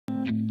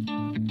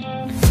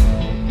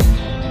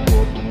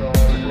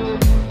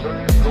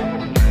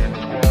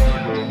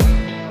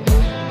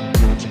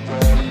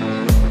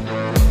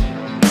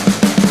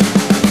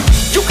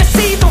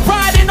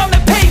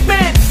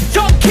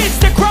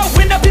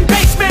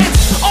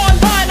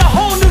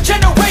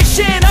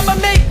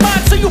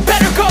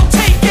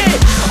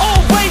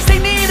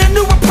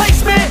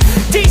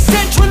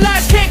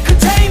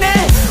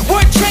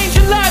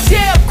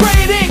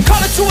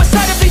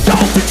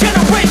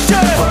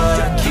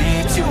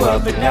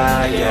up at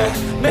night, yeah.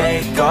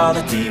 Make all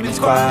the demons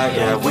quiet,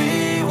 yeah.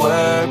 We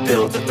were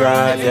built to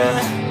thrive, yeah.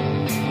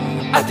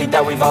 I think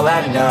that we've all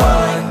had enough.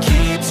 What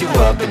keeps you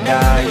up at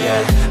night,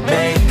 yeah.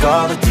 Make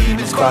all the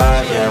demons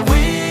quiet, yeah.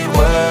 We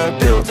were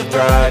built to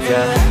thrive,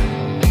 yeah.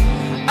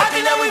 I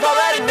think that we've all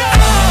had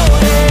enough.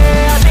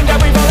 Yeah, I think that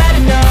we've all had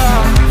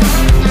enough.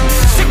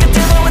 Sick of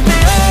dealing with the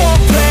old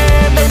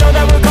plan. They know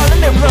that we're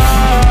calling it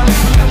wrong.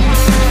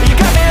 You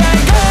got me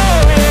like,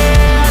 oh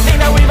yeah, I think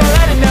that we've all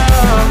had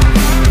enough.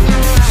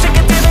 Sick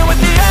of dealing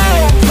with the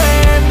old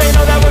plan. They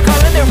know that we're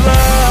calling it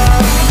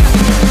wrong.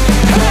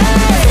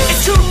 Hey,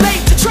 it's too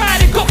late to try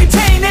to go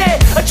contain it.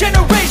 A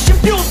generation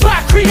fueled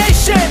by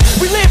creation.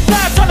 We live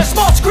lives on a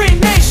small screen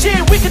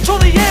nation. We control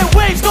the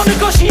airwaves, no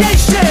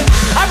negotiation.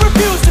 I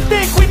refuse to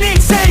think we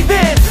need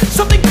saving.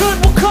 Something good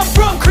will come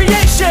from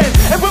creation.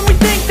 And when we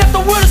think that the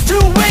world is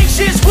too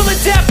anxious, we'll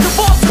adapt,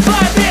 evolve,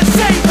 survive and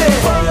save it.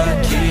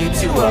 What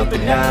keeps you up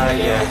at night,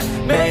 yeah.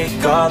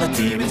 Make all the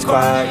demons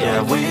quiet,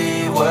 yeah.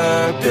 We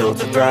were built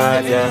to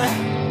thrive, yeah.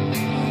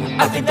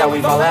 I think that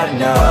we've all had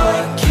enough.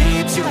 What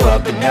keeps you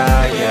up at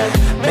night, yeah.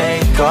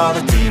 Make all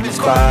the demons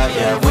quiet,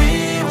 yeah.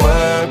 We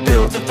were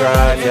built to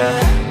thrive, yeah.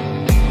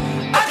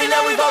 I think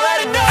that we've all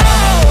had enough.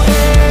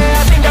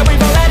 Yeah, I think that we've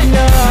all had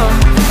enough.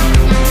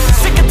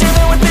 Sick of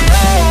dealing with the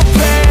old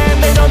plan.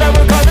 They know that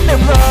we're calling it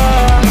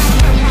wrong.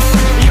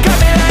 You got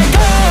me like,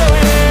 oh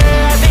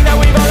yeah, I think that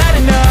we've all had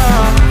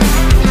enough.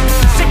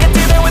 Sick of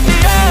dealing with the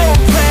old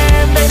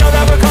plan. They know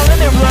that we're calling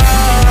it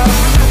wrong.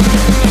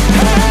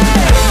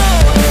 Hey,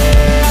 oh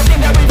yeah, I think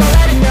that we've all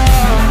had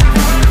enough.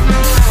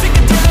 Sick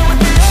of dealing with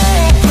the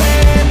old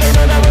plan. They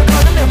know that we're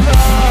calling it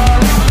wrong.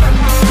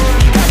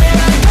 You got me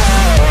like,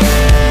 oh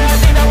yeah, I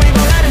think that we've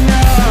all had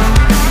enough.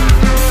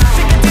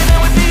 Sick of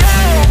dealing with the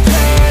old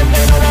plan.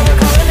 They know that we're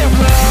calling it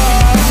wrong.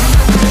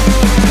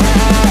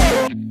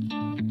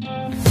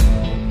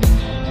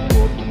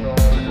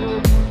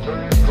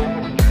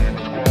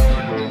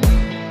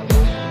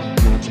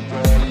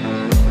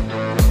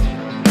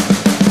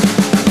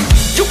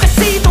 You can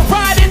see the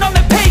writing on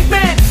the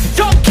pavement.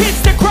 Young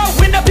kids, they're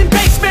growing up in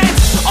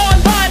basements.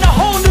 Online, a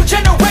whole new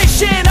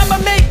generation. I'ma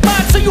make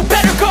mine, so you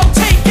better go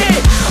take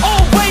it.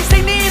 Always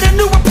they need a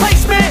new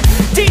replacement.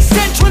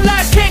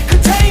 Decentralized, can't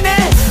contain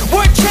it.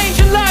 We're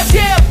changing lives,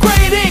 yeah,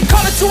 upgrading.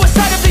 Call it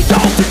suicide of the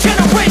older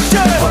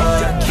generation.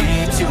 What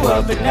keeps you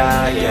up at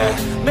night, yeah.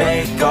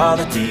 Make all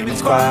the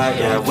demons quiet,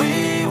 yeah.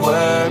 We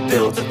were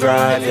built to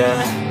thrive,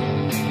 yeah.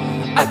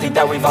 I think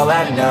that we've all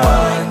had enough.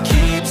 What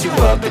keeps you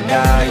up at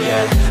night,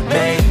 yeah.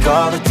 Make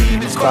all the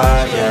demons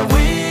quiet, yeah.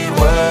 We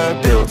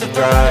were built to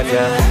thrive,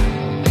 yeah.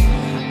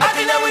 I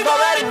think that we've all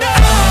had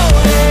enough.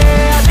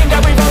 Yeah, I think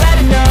that we've all had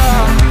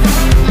enough.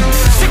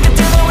 Sick of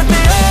dealing with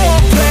the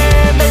old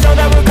plan. They know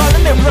that we're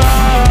calling it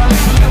wrong.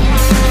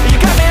 You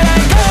got me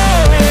like,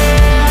 oh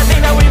yeah, I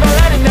think that we've all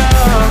had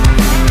enough.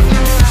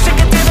 Sick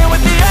of dealing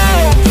with the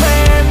old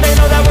plan. They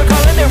know that we're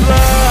calling it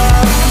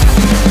wrong.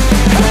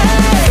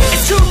 Hey,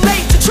 it's too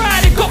late to try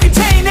to go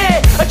contain it.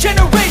 A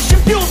generation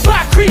fueled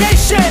by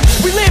creation.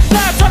 We live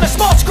lives on a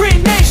small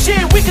screen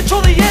nation. We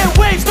control the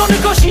airwaves, no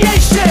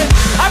negotiation.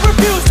 I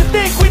refuse to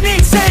think we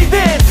need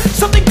saving.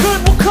 Something good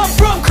will come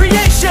from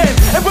creation.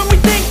 And when we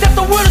think that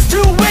the world is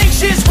too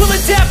anxious, we'll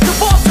adapt,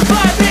 evolve,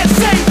 survive and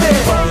save it.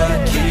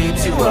 What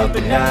keeps you up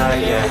at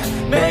night, yeah.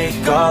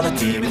 Make all the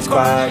demons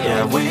quiet,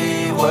 yeah.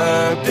 We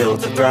were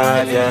built to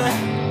thrive, yeah.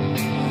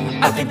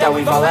 I think that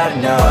we've all had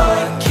enough.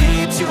 What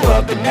keeps you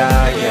up at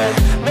night, yeah.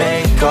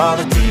 Make all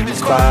the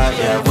demons quiet,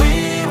 yeah.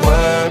 We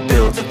were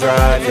built to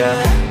thrive,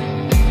 yeah.